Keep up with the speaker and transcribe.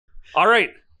All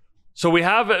right. So we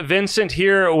have Vincent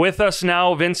here with us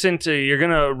now. Vincent, you're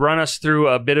going to run us through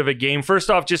a bit of a game. First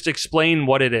off, just explain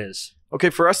what it is. Okay,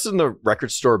 for us in the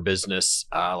record store business,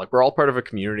 like we're all part of a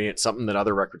community. It's something that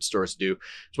other record stores do.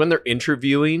 So when they're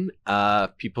interviewing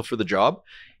people for the job,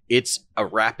 it's a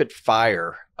rapid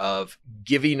fire of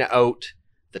giving out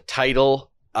the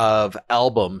title of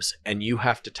albums, and you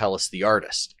have to tell us the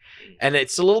artist. And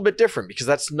it's a little bit different because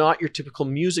that's not your typical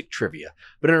music trivia.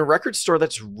 But in a record store,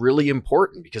 that's really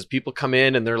important because people come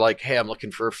in and they're like, hey, I'm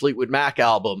looking for a Fleetwood Mac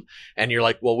album. And you're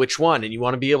like, well, which one? And you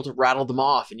want to be able to rattle them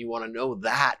off and you want to know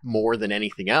that more than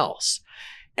anything else.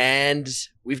 And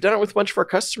we've done it with a bunch of our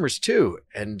customers too.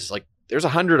 And like, there's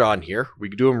 100 on here. We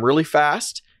can do them really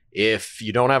fast. If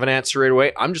you don't have an answer right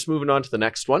away, I'm just moving on to the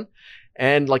next one.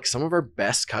 And like some of our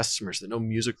best customers that know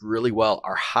music really well,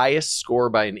 our highest score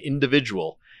by an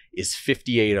individual is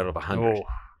 58 out of 100. Oh.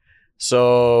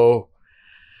 So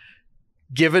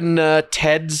given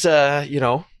Ted's,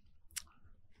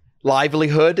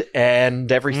 livelihood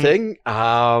and everything,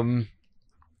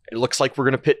 it looks like we're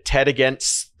going to pit Ted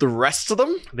against the rest of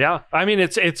them. Yeah. I mean,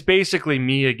 it's basically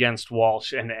me against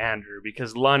Walsh and Andrew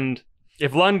because Lund,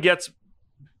 if Lund gets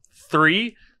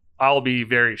 3, I'll be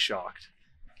very shocked.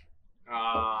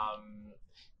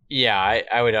 Yeah,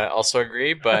 I would also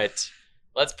agree, but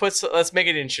let's make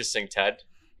it interesting, Ted.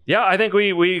 Yeah, I think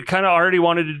we kind of already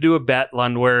wanted to do a bet,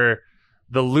 Lund, where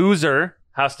the loser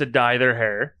has to dye their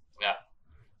hair. Yeah,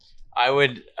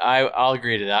 I'll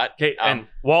agree to that. Okay, and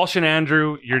Walsh and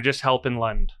Andrew, you're just helping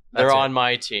Lund. They're on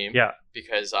my team. Yeah,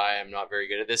 because I am not very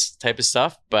good at this type of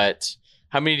stuff. But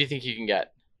how many do you think you can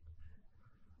get?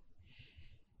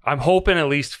 I'm hoping at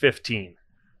least 15.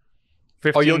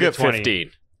 15 you'll get 20.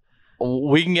 15.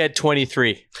 We can get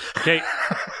 23. Okay.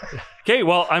 Okay,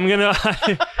 well, I'm going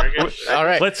to... All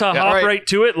right. Let's hop right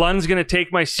to it. Lund's going to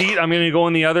take my seat. I'm going to go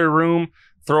in the other room,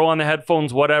 throw on the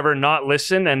headphones, whatever, not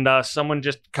listen, and someone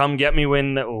just come get me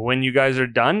when you guys are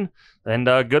done. And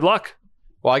good luck.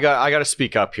 Well, I got to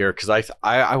speak up here because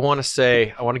I want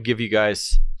to give you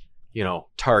guys,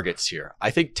 targets here. I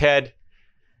think, Ted,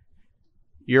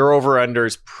 your over-under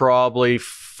is probably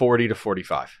 40 to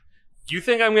 45. Do you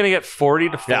think I'm going to get 40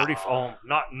 to 40? Yeah. Oh,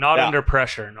 not under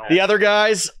pressure, no. The other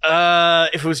guys,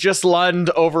 if it was just Lund,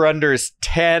 over-under is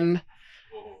 10.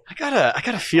 I got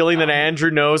a feeling that Andrew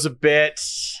knows a bit.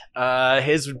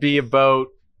 His would be about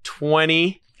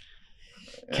 20.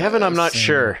 Kevin, I'm not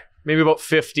sure. Maybe about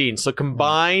 15. So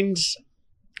combined,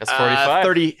 that's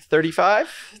 45.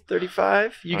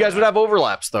 35? You guys would have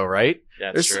overlaps though, right?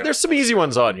 Yeah, there's some easy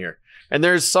ones on here. And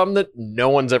there's some that no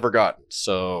one's ever gotten.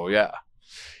 So, yeah.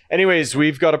 Anyways,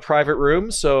 we've got a private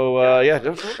room, so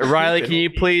Riley, can you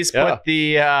please put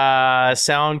the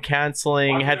sound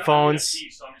canceling headphones?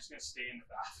 So I'm just gonna stay in the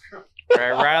bathroom. All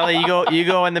right, Riley, you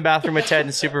go in the bathroom with Ted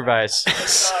and supervise.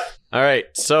 All right,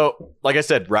 so like I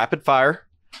said, rapid fire.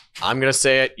 I'm gonna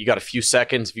say it. You got a few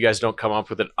seconds. If you guys don't come up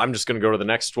with it, I'm just gonna go to the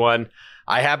next one.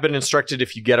 I have been instructed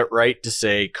if you get it right to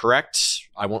say correct.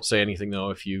 I won't say anything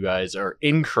though if you guys are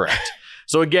incorrect.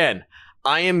 So again,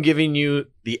 I am giving you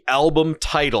the album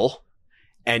title,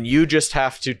 and you just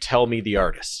have to tell me the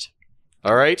artist.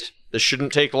 All right? This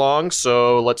shouldn't take long,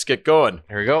 so let's get going.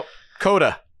 Here we go.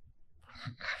 Coda.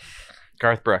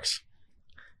 Garth Brooks.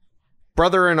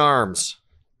 Brother in Arms.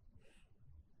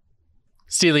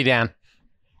 Steely Dan.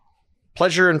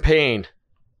 Pleasure and Pain.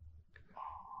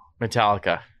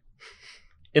 Metallica.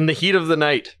 In the Heat of the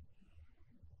Night.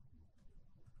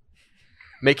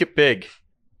 Make It Big.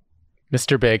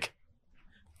 Mr. Big.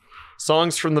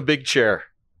 Songs from the Big Chair.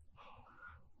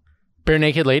 Bare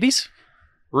Naked Ladies.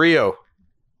 Rio.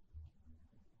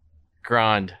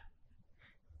 Grand.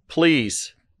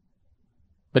 Please.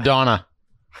 Madonna.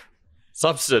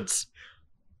 Substance.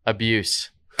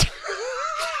 Abuse.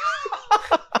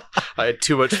 I had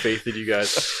too much faith in you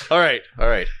guys. All right.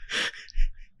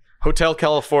 Hotel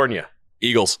California.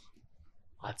 Eagles.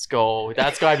 Let's go.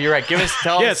 That's gotta be right.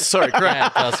 Tell us. Yes, sorry, correct. Yeah,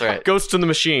 tell us right. Ghost in the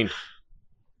Machine.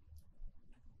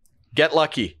 Get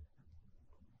Lucky.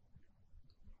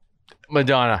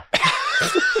 Madonna.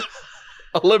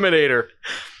 Eliminator.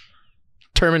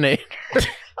 Terminator.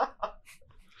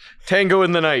 Tango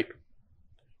in the Night.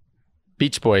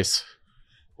 Beach Boys.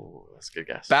 Ooh, that's a good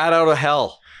guess. Bat Out of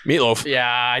Hell. Meatloaf. Yeah,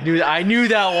 I knew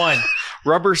that one.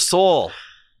 Rubber Soul.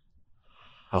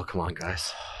 Oh, come on,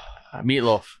 guys.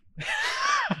 Meatloaf.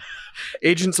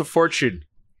 Agents of Fortune.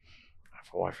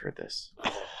 Oh, I've heard this.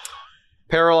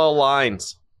 Parallel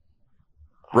Lines.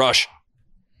 Rush.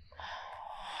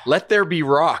 Let There Be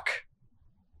Rock.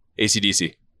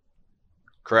 AC/DC.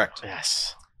 Correct.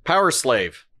 Yes. Power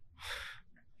Slave.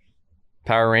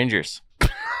 Power Rangers.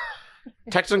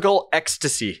 Technical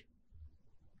Ecstasy.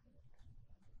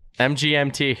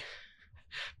 MGMT.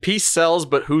 Peace sells,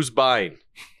 but who's buying?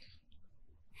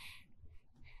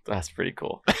 That's pretty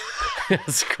cool.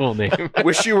 That's a cool name.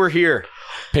 Wish you were here.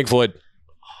 Pink Floyd.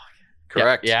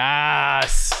 Correct.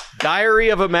 Yes. Diary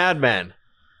of a Madman.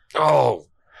 Oh.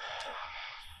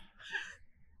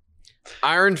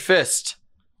 Iron Fist.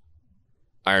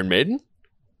 Iron Maiden.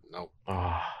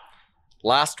 Oh.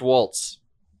 Last Waltz.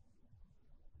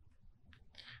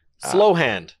 Slow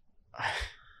Hand.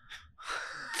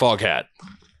 Foghat.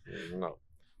 No.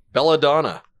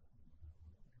 Belladonna.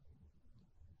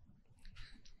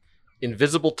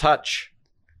 Invisible Touch.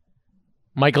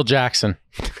 Michael Jackson.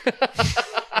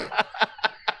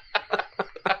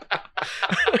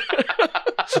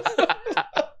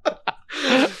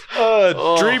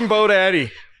 Dreamboat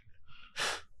Annie.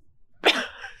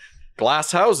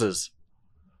 Glass Houses.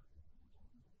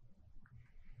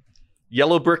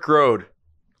 Yellow Brick Road.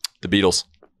 The Beatles.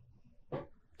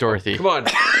 Dorothy. Come on.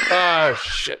 Oh,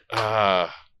 shit.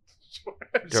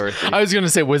 Dorothy. I was going to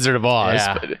say Wizard of Oz.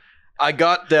 Yeah. But I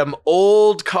got them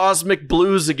old cosmic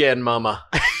blues again, mama.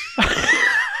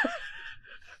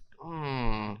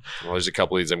 Well, there's a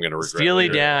couple of these I'm going to regret. Steely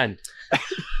later. Dan.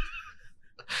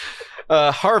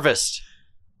 Harvest.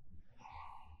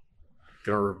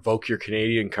 Gonna revoke your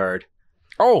Canadian card.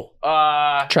 Oh.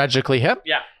 Tragically Hip.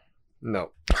 Yeah.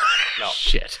 No. No.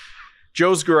 Shit.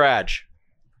 Joe's Garage.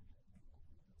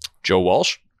 Joe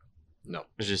Walsh. No.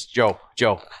 It's just Joe.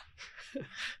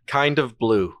 Kind of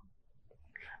Blue.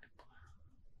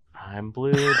 I'm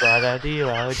blue, ba-da-dee,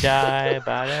 I would die,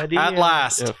 ba-da-dee. At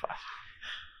Last. At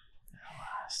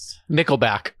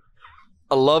Nickelback.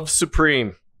 A Love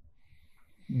Supreme.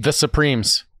 The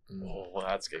Supremes. Oh, well,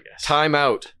 that's a good guess. Time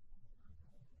Out.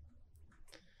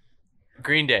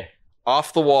 Green Day.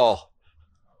 Off the Wall.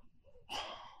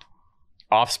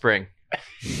 Offspring.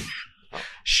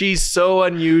 She's So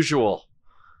Unusual.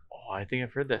 Oh, I think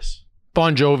I've heard this.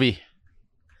 Bon Jovi.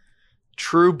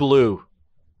 True Blue.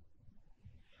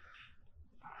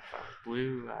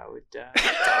 Blue, I would die.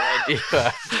 Ba-da-dee,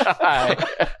 I would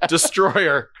die.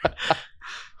 Destroyer.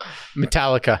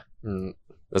 Metallica.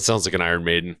 That sounds like an Iron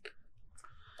Maiden.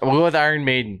 We'll go with Iron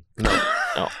Maiden.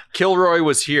 Kilroy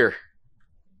Was Here.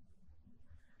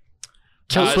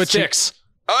 Kill Switch. Six.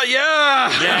 Oh, yeah.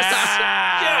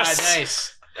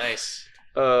 Yes. Nice.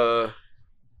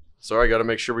 Sorry, I got to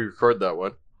make sure we record that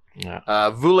one.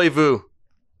 Yeah. Voulez-vous.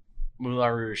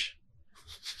 Moulin Rouge.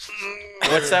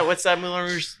 What's that Moulin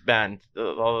Rouge band?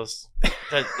 All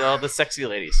the sexy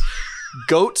ladies.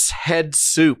 Goat's Head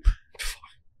Soup.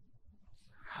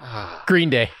 Green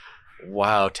Day.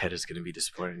 Wow, Ted is going to be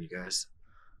disappointed in you guys.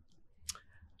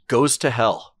 Goes to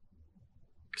Hell.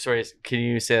 Sorry, can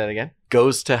you say that again?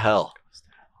 Goes to Hell.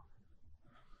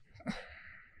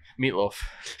 Meatloaf.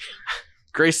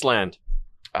 Graceland.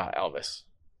 Elvis.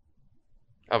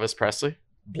 Elvis Presley.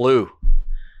 Blue.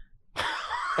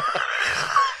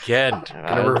 Again,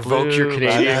 gonna revoke your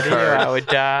Canadian card. I would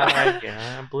die.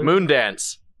 Yeah, blue.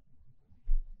 Moondance.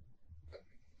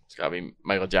 It's gotta be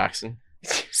Michael Jackson.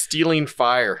 Stealing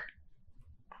Fire.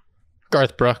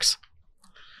 Garth Brooks.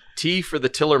 T for the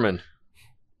Tillerman.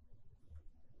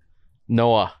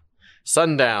 Noah.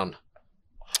 Sundown.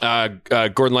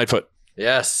 Gordon Lightfoot.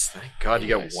 Yes, thank God you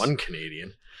got Nice. one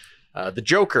Canadian. The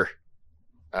Joker.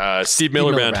 Steve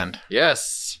Miller Band.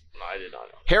 Yes. I did not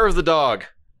know. Hair of the Dog.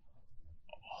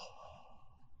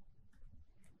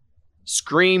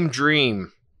 Scream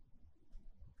Dream.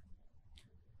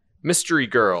 Mystery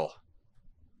Girl.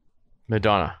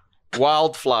 Madonna.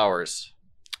 Wildflowers.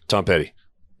 Tom Petty.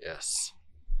 Yes.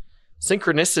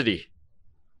 Synchronicity.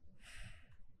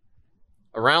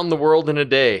 Around the World in a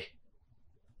Day.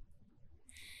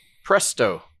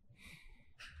 Presto.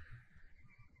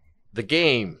 The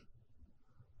Game.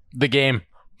 The Game.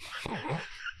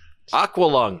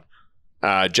 Aqualung.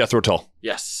 Jethro Tull.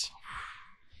 Yes.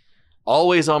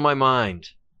 Always on My Mind.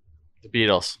 The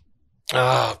Beatles.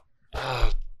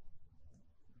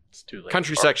 It's too late.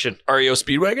 Country Section. REO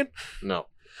Speedwagon. No.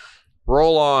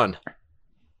 Roll On.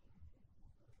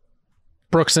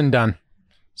 Brooks and Dunn.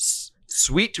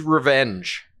 Sweet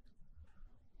Revenge.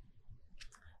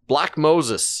 Black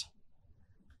Moses.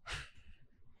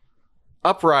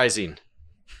 Uprising.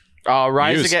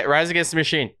 Rise Muse. Against the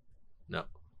Machine. No.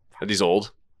 Are these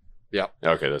old? Yeah.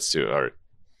 Okay, that's too. All right.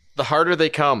 The Harder They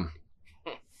Come.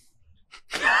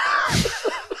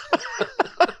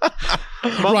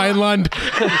 Ryan Lund.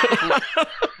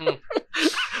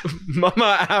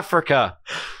 Mama Africa.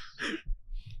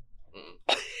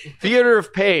 Theater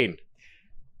of Pain.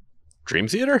 Dream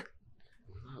Theater.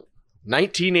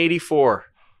 1984.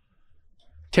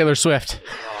 Taylor Swift.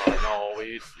 Oh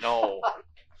no, no.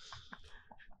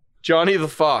 Johnny the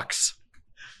Fox.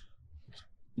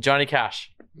 Johnny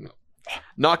Cash.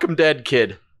 Knock 'em dead,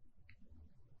 kid.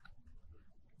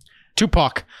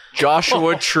 Tupac.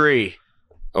 Joshua Tree.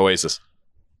 Oasis.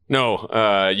 No,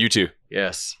 U2.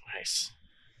 Yes. Nice.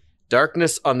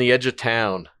 Darkness on the Edge of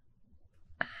Town.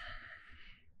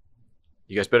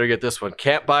 You guys better get this one.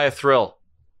 Can't Buy a Thrill.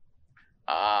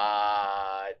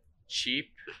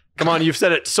 Cheap. Come on, you've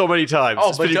said it so many times. Oh,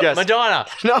 Just for you guess. Madonna.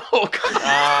 No.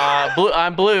 God. Blue.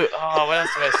 I'm blue. Oh, what else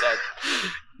have I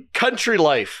said? Country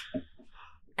Life.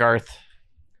 Garth.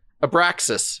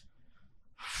 Abraxas.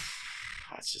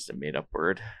 That's just a made-up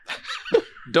word.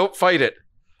 Don't Fight It.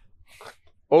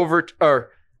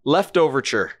 Left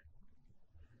Overture.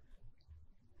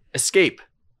 Escape.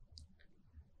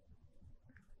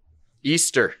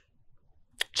 Easter.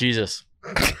 Jesus.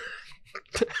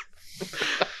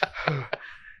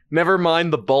 Never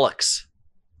Mind the Bullocks.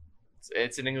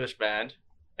 It's an English band.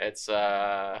 It's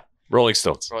Rolling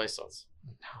Stones. Rolling Stones.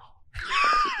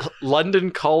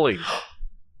 London Calling.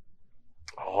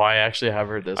 Oh, I actually have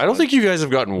heard this. I don't think you guys have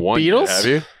gotten one. Beatles? Have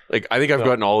you? Like, I think I've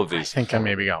gotten all of I these. think I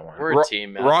maybe got one. we're a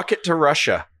team, man. Rocket to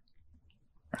Russia.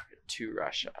 To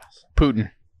Russia.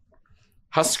 Putin.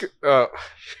 Husker.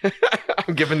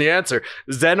 I'm giving the answer.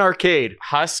 Zen Arcade.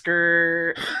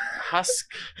 Huskers.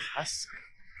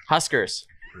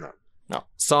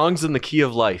 Songs in the Key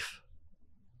of Life.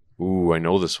 Ooh, I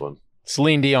know this one.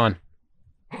 Celine Dion.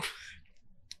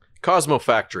 Cosmo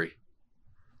Factory.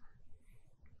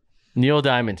 Neil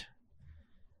Diamond.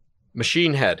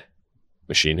 Machine Head.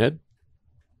 Machine Head?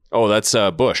 Oh, that's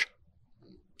Bush.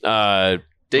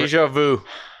 Deja Vu.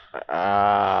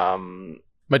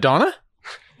 Madonna?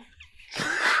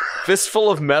 Fistful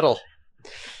of Metal.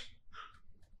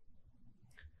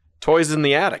 Toys in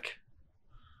the Attic.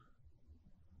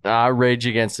 Rage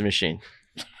Against the Machine.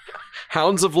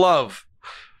 Hounds of Love.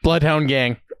 Bloodhound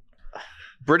Gang.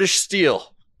 British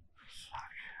Steel.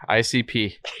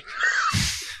 ICP.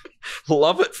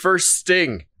 Love at First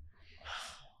Sting.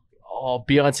 Oh,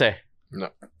 Beyonce. No.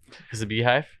 Is it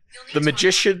Beehive? The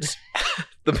Magician's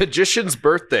The Magician's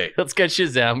Birthday. Let's get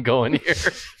Shazam going here.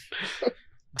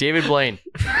 David Blaine.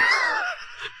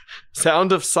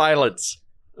 Sound of Silence.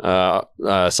 Simon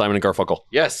and Garfunkel.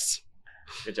 Yes.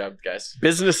 Good job, guys.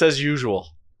 Business as Usual.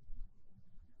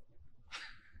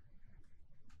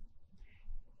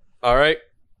 All right.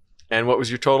 And what was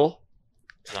your total?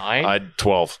 9.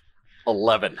 12.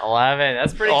 11. 11.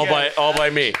 That's pretty good. All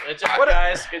by me. Good job,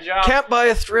 guys. Good job. Can't Buy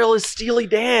a Thrill is Steely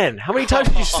Dan. How many times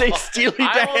did you say Steely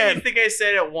I only Dan? think I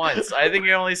said it once. I think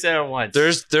I only said it once.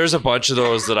 There's a bunch of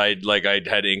those that I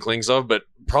had inklings of, but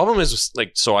problem is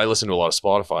like, so I listen to a lot of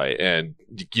Spotify and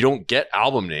you don't get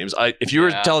album names. If you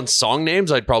were telling song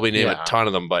names, I'd probably name a ton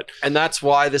of them, but And that's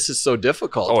why this is so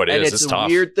difficult. Oh, it is. And It's it's a tough.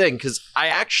 weird thing because I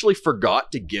actually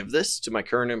forgot to give this to my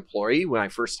current employee when I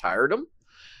first hired him.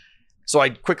 So I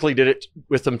quickly did it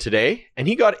with him today, and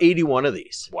he got 81 of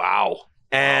these. wow.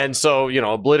 And so,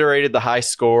 obliterated the high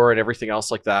score and everything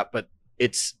else like that. But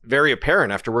it's very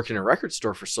apparent after working in a record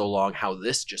store for so long how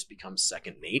this just becomes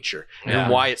second nature Yeah.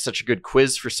 and why it's such a good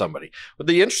quiz for somebody. But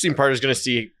the interesting part is going to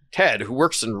see Ted, who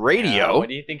works in radio, What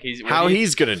do you think he's? how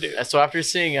he's going to do. So after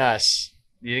seeing us,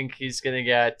 do you think he's gonna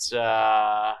get?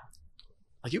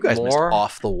 Like you guys missed more?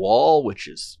 Off the Wall, which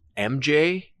is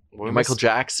MJ, Michael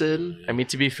Jackson. I mean,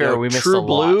 to be fair, we missed True a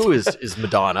lot. Blue is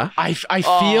Madonna. I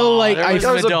feel like there I was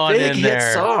That was a Madonna big in hit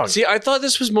there. song. See, I thought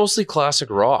this was mostly classic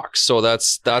rock, so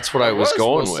that's what I was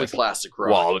going mostly with. classic rock.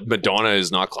 Well, Madonna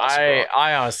is not classic rock.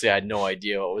 I honestly had no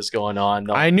idea what was going on.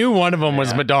 Though. I knew one of them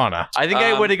was Yeah. Madonna. I think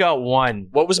I would have got one.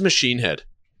 What was Machine Head?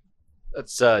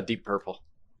 That's Deep Purple,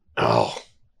 Oh,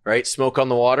 right? Smoke on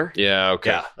the Water. yeah,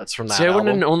 okay. Yeah, that's from that See, I wouldn't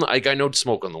have album. known. Like, I know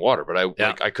Smoke on the Water, but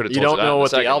I could have. You don't know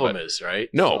what the album is, right?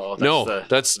 No, So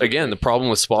that's again the problem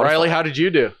with Spotify. Riley, how did you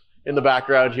do in the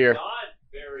background here? Not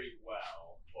very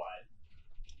well,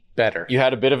 but Better. You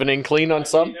had a bit of an inkling on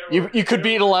some. You could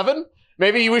beat 11.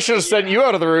 Maybe we should have sent you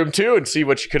out of the room too and see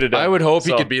what you could have done. I would hope he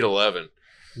So- could beat 11.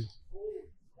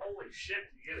 holy shit!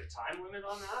 You get a time limit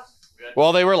on that?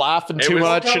 Well, they were laughing It too was-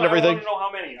 much and everything. I want to know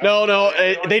how many. No,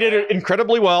 they did it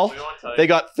incredibly well. We want to- They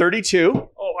got 32.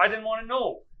 Oh, I didn't want to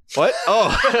know. What?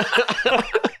 Oh.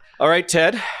 All right,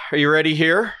 Ted, are you ready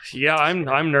here? Yeah,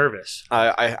 I'm nervous.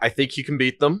 I think you can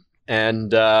beat them.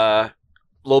 And a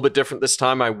little bit different this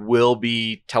time. I will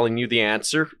be telling you the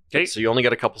answer. Okay. So you only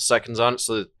get a couple seconds on it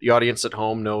so that the audience at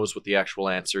home knows what the actual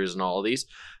answer is in all of these.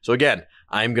 So again,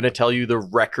 I'm going to tell you the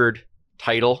record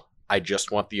title. I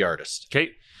just want the artist.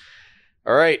 Okay.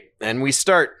 All right. And we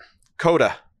start.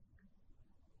 Coda.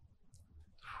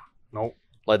 No.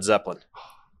 Led Zeppelin.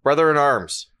 Brother in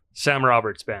Arms. Sam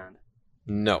Roberts band.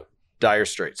 No. Dire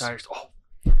Straits. Oh,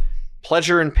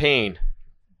 Pleasure and Pain.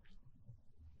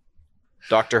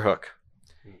 Dr. Hook.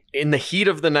 In the Heat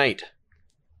of the Night.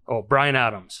 oh, Brian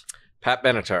Adams. Pat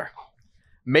Benatar.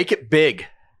 Make It Big.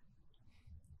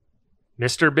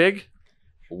 Mr. Big.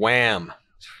 Wham.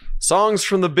 Songs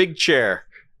from the Big Chair.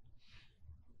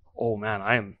 Oh man,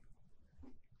 I am.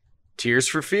 Tears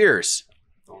for Fears.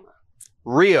 Oh, man.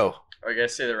 Rio. Are you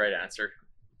guys say the right answer?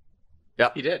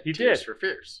 Yep. He did. He Tears did. for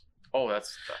Fears. Oh,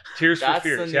 that's Tears for that's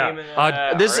Fears. the Yeah. name of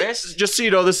the This artist? is, just so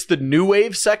you know, this is the new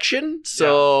wave section.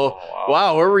 So,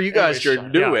 wow, where were you guys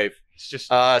during new Yeah. wave? It's just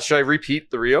Should I repeat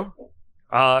the Rio?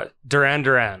 Duran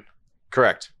Duran.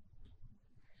 Correct.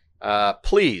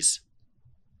 Please.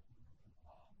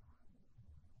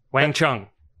 Wang Chung.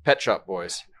 Pet Shop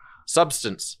Boys.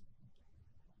 Substance.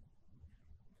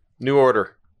 New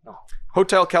Order. No.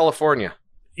 Hotel California.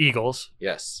 Eagles.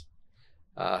 Yes.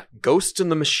 Ghost in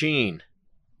the Machine.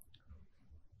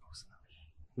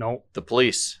 No. The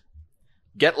Police.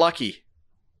 Get Lucky.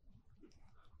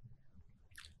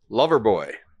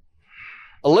 Loverboy.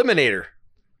 Eliminator.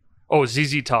 Oh,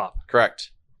 ZZ Top.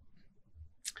 Correct.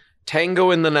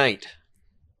 Tango in the Night.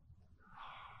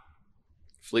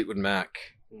 Fleetwood Mac.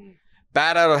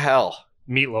 Bat Out of Hell.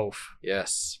 Meatloaf.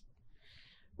 Yes.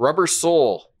 Rubber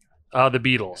Soul. The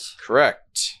Beatles.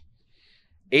 Correct.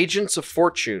 Agents of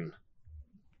Fortune.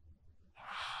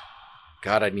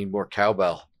 God, I need more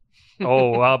cowbell.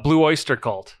 Oh, Blue Oyster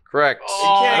Cult. Correct.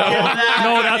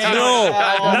 No, that's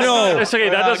No. That's okay.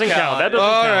 That doesn't count. That doesn't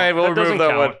All count. right, we'll that doesn't remove that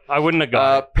count. one. I wouldn't have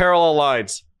got it. Parallel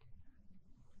Lines.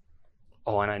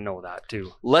 Oh, and I know that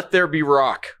too. Let There Be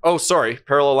Rock. Oh, sorry.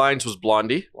 Parallel Lines was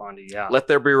Blondie. Blondie, yeah. Let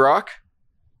There Be Rock.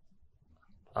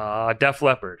 Def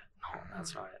Leppard. No,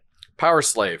 that's not it. Power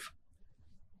Slave.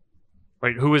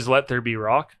 Wait, who is Let There Be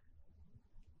Rock?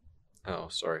 Oh,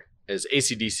 sorry. Is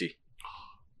AC/DC.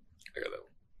 I got that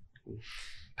one.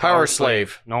 Power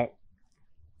Slave. No.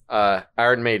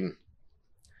 Iron Maiden.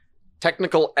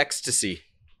 Technical Ecstasy.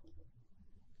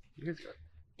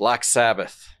 Black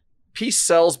Sabbath. Peace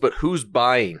sells, but who's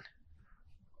buying?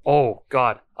 Oh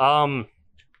God.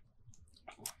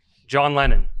 John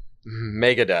Lennon.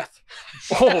 Megadeth.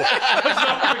 Oh, that's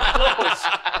not even close.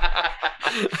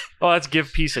 Oh, let's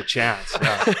give peace a chance.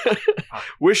 Yeah.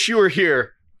 Wish You Were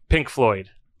Here. Pink Floyd.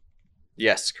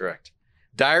 Yes, correct.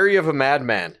 Diary of a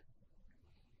Madman.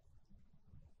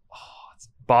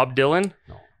 Bob Dylan.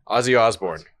 No. Ozzy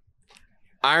Osbourne.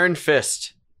 Iron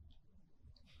Fist.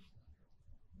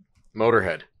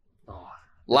 Motorhead. Oh,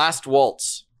 Last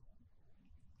Waltz.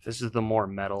 this is the more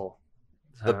metal.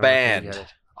 I The don't know if you Band. get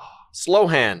it. Slow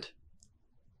Hand.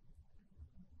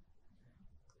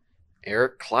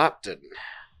 Eric Clapton.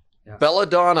 Yes.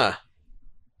 Belladonna.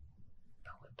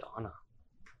 Belladonna.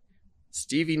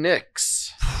 Stevie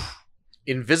Nicks.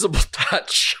 Invisible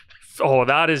Touch. Oh,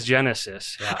 that is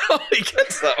Genesis. Yeah. He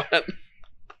gets that one.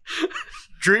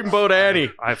 Dreamboat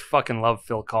Annie. I fucking love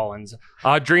Phil Collins.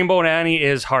 Dreamboat Annie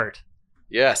is Heart.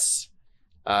 Yes.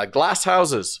 Glass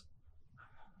Houses.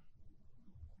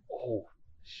 Oh,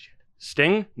 shit.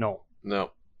 Sting? No.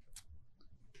 No.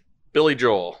 Billy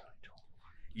Joel.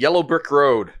 Yellow Brick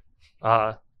Road.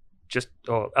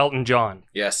 Elton John.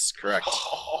 Yes, correct.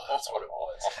 Oh,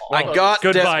 I got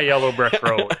Goodbye, Yellow Brick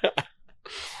Road.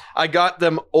 I got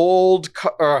them old.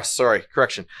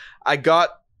 Correction. I got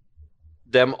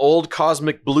them old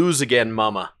cosmic blues again,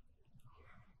 Mama.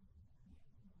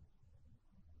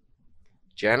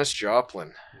 Janis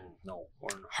Joplin. No. Or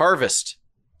no. Harvest.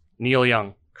 Neil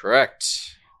Young.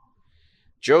 Correct.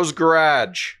 Joe's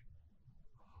Garage.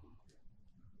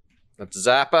 That's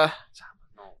Zappa.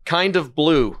 Kind of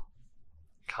Blue.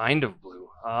 Kind of Blue.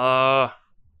 No,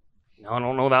 I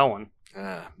don't know that one.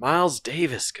 Miles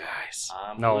Davis, guys.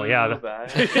 No, yeah.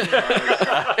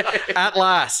 At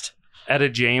Last. Etta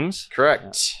James.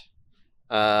 Correct.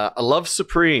 A Love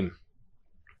Supreme.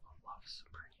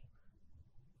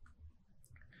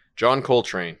 John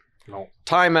Coltrane. No.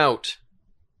 Time Out.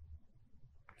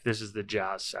 This is the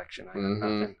jazz section. I got Mhm.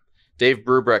 nothing. Dave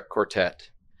Brubeck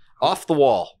Quartet. Off the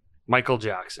Wall. Michael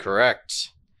Jackson.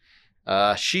 Correct.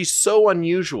 She's So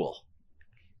Unusual.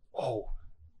 Oh.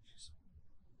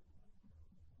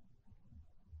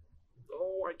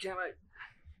 Oh, why can't I?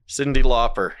 Cyndi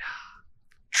Lauper.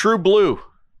 True Blue.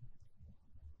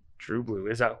 True Blue.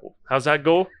 Is that? How's that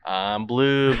go? I'm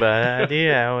blue, but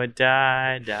I would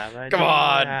die. Come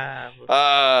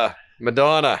on.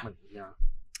 Madonna. Yeah.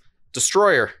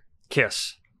 Destroyer.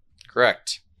 Kiss.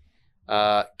 Correct.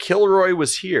 Kilroy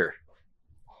Was Here.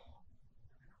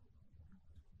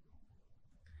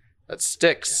 That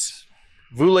sticks.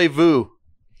 Voulez-vous.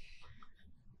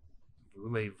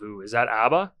 Voulez-vous. Is that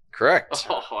ABBA? Correct.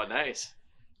 Oh, nice.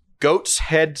 Goat's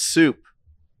Head Soup.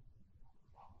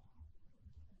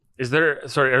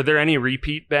 Are there any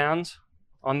repeat bands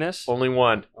on this? Only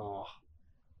one. Oh,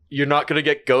 You're not going to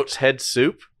get Goat's Head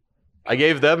Soup? I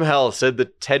gave them hell, said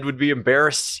that Ted would be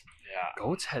embarrassed.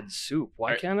 Goat's Head Soup.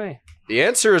 Why can't I? The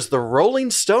answer is the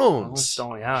Rolling Stones.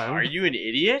 Yeah. Are you an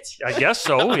idiot? I guess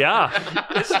so. Yeah.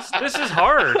 This is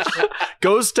hard.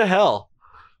 Goes to Hell.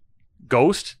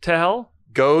 Ghost to Hell.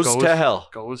 Goes to Hell.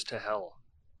 Goes to Hell.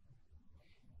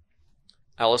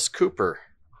 Alice Cooper.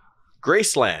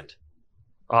 Graceland.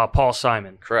 Paul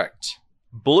Simon. Correct.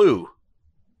 Blue.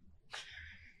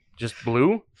 Just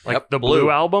Blue? Like Yep, the Blue. Blue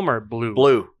album or Blue?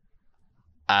 Blue.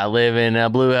 I live in a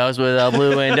blue house with a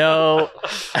blue window.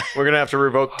 We're going to have to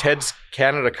revoke Ted's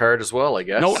Canada card as well, I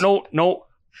guess. No.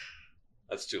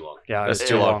 That's too long. Yeah, That's it's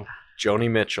too long. Joni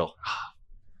Mitchell.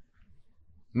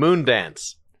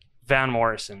 Moondance. Van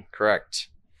Morrison. Correct.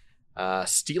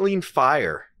 Stealing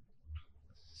Fire.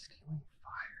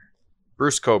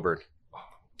 Bruce Coburn.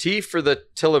 T for the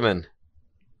Tilleman.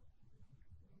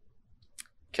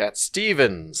 Cat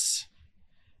Stevens.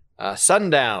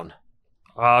 Sundown.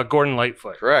 Gordon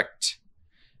Lightfoot. Correct.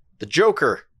 The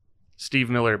Joker. Steve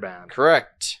Miller Band.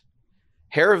 Correct.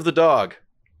 Hair of the Dog.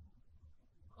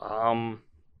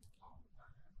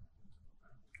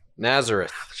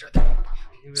 Nazareth.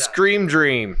 Scream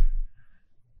Dream.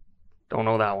 Don't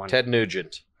know that one. Ted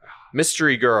Nugent.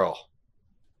 Mystery Girl.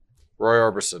 Roy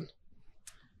Orbison.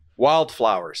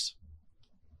 Wildflowers.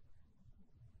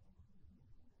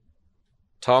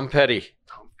 Tom Petty.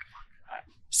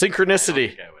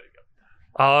 Synchronicity.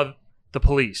 The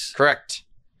Police. Correct.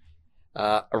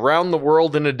 Around the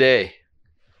World in a Day.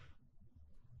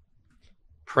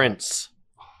 Prince.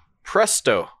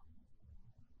 Presto.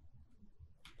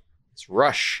 It's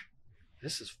Rush.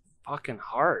 This is fucking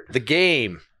hard. The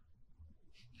Game.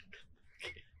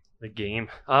 The Game.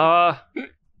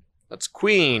 That's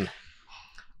Queen.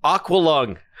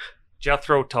 Aqualung.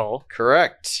 Jethro Tull.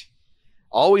 Correct.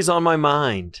 Always on My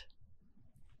Mind.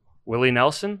 Willie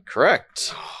Nelson.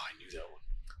 Correct. Oh, I knew that one.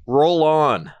 Roll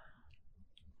On.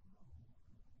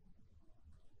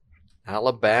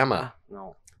 Alabama.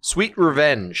 No. Sweet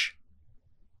Revenge.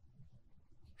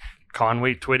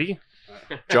 Conway Twitty.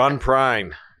 John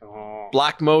Prine. Oh.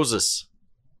 Black Moses.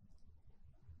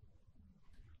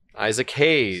 Isaac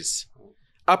Hayes.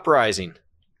 Uprising.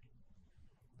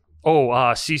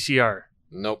 CCR.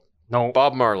 Nope. No.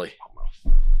 Bob Marley.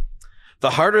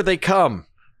 The Harder They Come.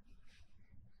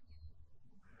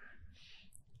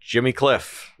 Jimmy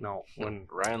Cliff. No.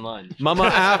 Ryan Lund. Mama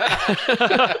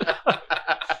Africa.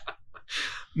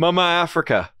 Mama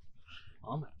Africa.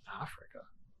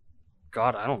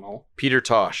 God, I don't know. Peter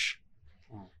Tosh.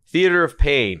 Theater of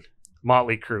Pain.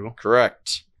 Motley Crue.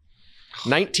 Correct.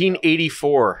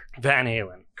 1984. Van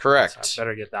Halen. Correct. So I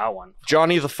better get that one.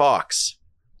 Johnny the Fox.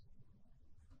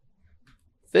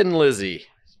 Thin Lizzy.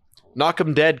 Knock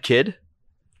 'em Dead, Kid.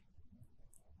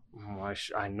 Oh,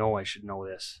 I know I should know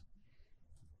this.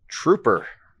 Trooper.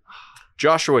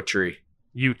 Joshua Tree.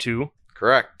 U2.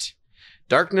 Correct.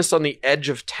 Darkness on the Edge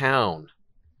of Town.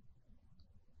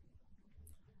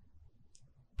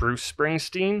 Bruce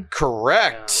Springsteen.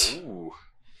 Correct. Ooh.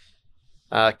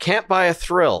 Can't Buy a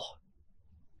Thrill.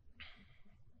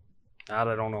 That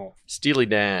I don't know. Steely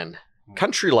Dan.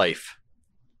 Country Life.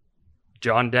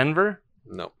 John Denver.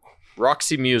 No.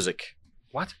 Roxy Music.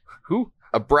 What? Who?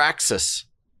 Abraxas.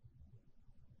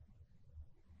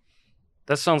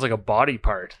 That sounds like a body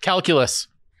part. Calculus.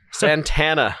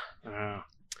 Santana.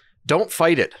 Don't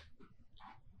Fight It.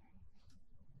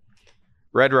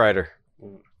 Red Rider.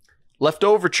 Left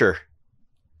Overture.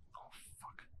 Oh,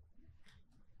 fuck.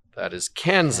 That is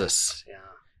Kansas. Yeah.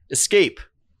 Escape.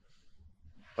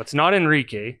 But it's not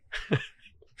Enrique.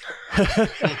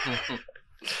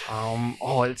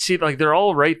 See, like they're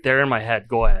all right there in my head.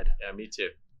 Go ahead. Yeah, me too.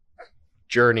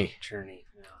 Journey. Journey.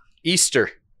 Yeah.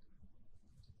 Easter.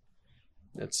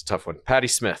 That's a tough one. Patti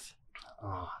Smith.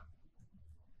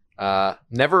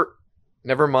 Never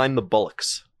Mind the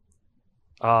Bullocks.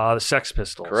 The Sex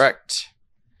Pistols. Correct.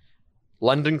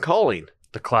 London Calling.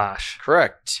 The Clash.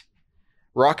 Correct.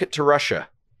 Rocket to Russia.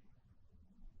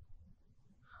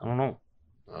 I don't know.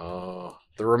 Oh,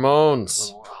 the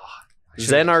Ramones.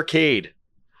 Zen Arcade.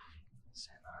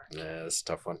 Yeah, that's a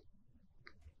tough one.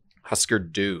 Husker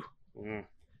Du.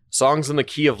 Songs in the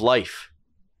Key of Life.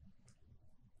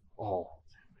 Oh.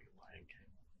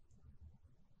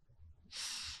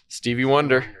 Stevie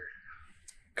Wonder.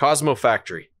 Cosmo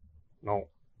Factory. No.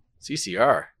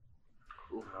 CCR.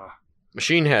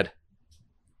 Machine Head.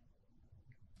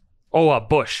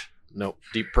 Bush. Nope.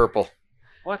 Deep Purple.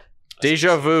 What?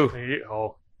 Deja Vu.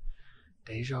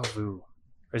 Deja Vu.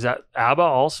 Is that ABBA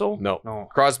also? No. No.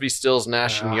 Crosby, Stills,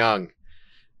 Nash and Young.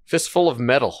 Fistful of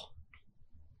Metal.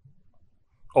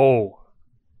 Oh.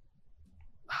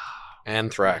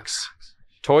 Anthrax.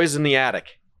 Toys in the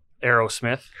Attic.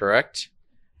 Aerosmith. Correct.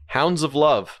 Hounds of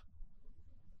Love.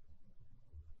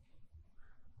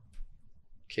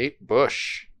 Kate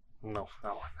Bush. No.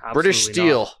 British absolutely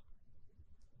Steel. not.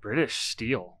 British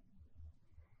Steel.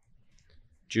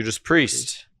 Judas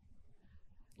Priest.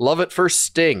 Love at First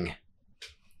Sting.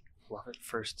 Love at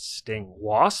First Sting.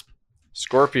 Wasp?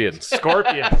 Scorpions.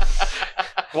 Scorpion.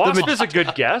 Wasp is a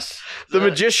good guess. The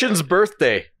Magician's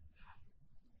Birthday.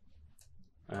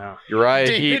 Yeah.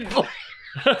 Uriah Heep.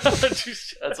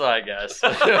 That's what I guess.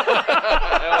 that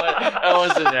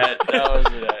wasn't it.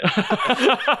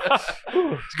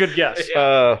 It's a good guess.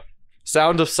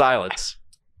 Sound of Silence.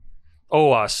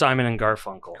 Oh, Simon and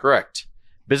Garfunkel. Correct.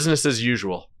 Business as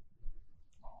Usual.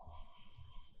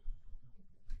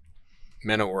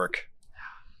 Men at Work.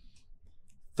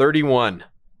 31.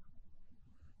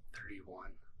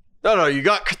 31. No, you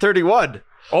got 31.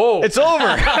 Oh. It's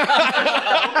over.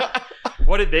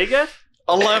 What did they get?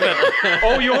 11.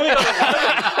 Oh, you only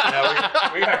got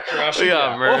 11. We got crushed. We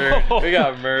got murdered. Oh. We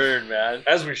got murdered, man.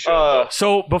 As we should.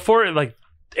 So before, like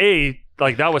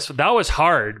that was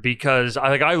hard because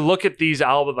I look at these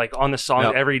albums like on the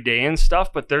song every day and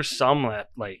stuff, but there's some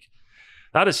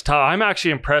that is tough. I'm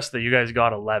actually impressed that you guys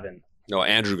got 11. No,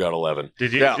 Andrew got 11.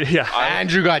 Did you? Yeah.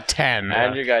 Andrew got 10.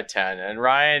 Andrew got 10, and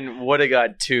Ryan would have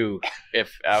got 2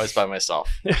 if I was by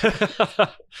myself.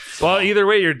 Well, either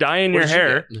way, you're dyeing your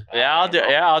hair. I'll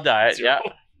dye it. Yeah.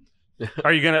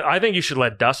 Are you gonna? I think you should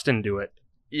let Dustin do it.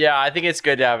 Yeah, I think it's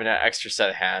good to have an extra set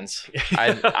of hands.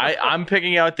 I'm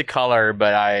picking out the color,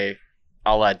 but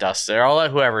I'll let Dustin or I'll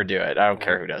let whoever do it. I don't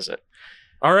care who does it.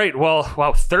 All right. Well,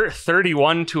 wow.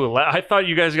 31 to 11. I thought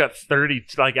you guys got 30.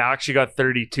 Like actually got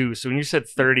 32. So when you said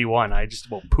 31, I just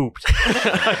about pooped.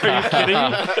 Are you kidding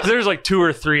me? There's like 2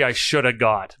 or 3 I should have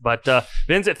got. But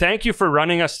Vincent, thank you for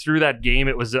running us through that game.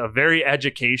 It was very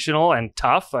educational and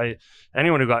tough.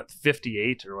 Anyone who got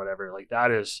 58 or whatever, like that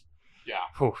is. Yeah.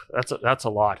 Whew, that's a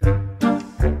lot.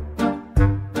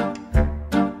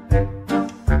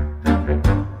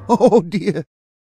 Oh dear.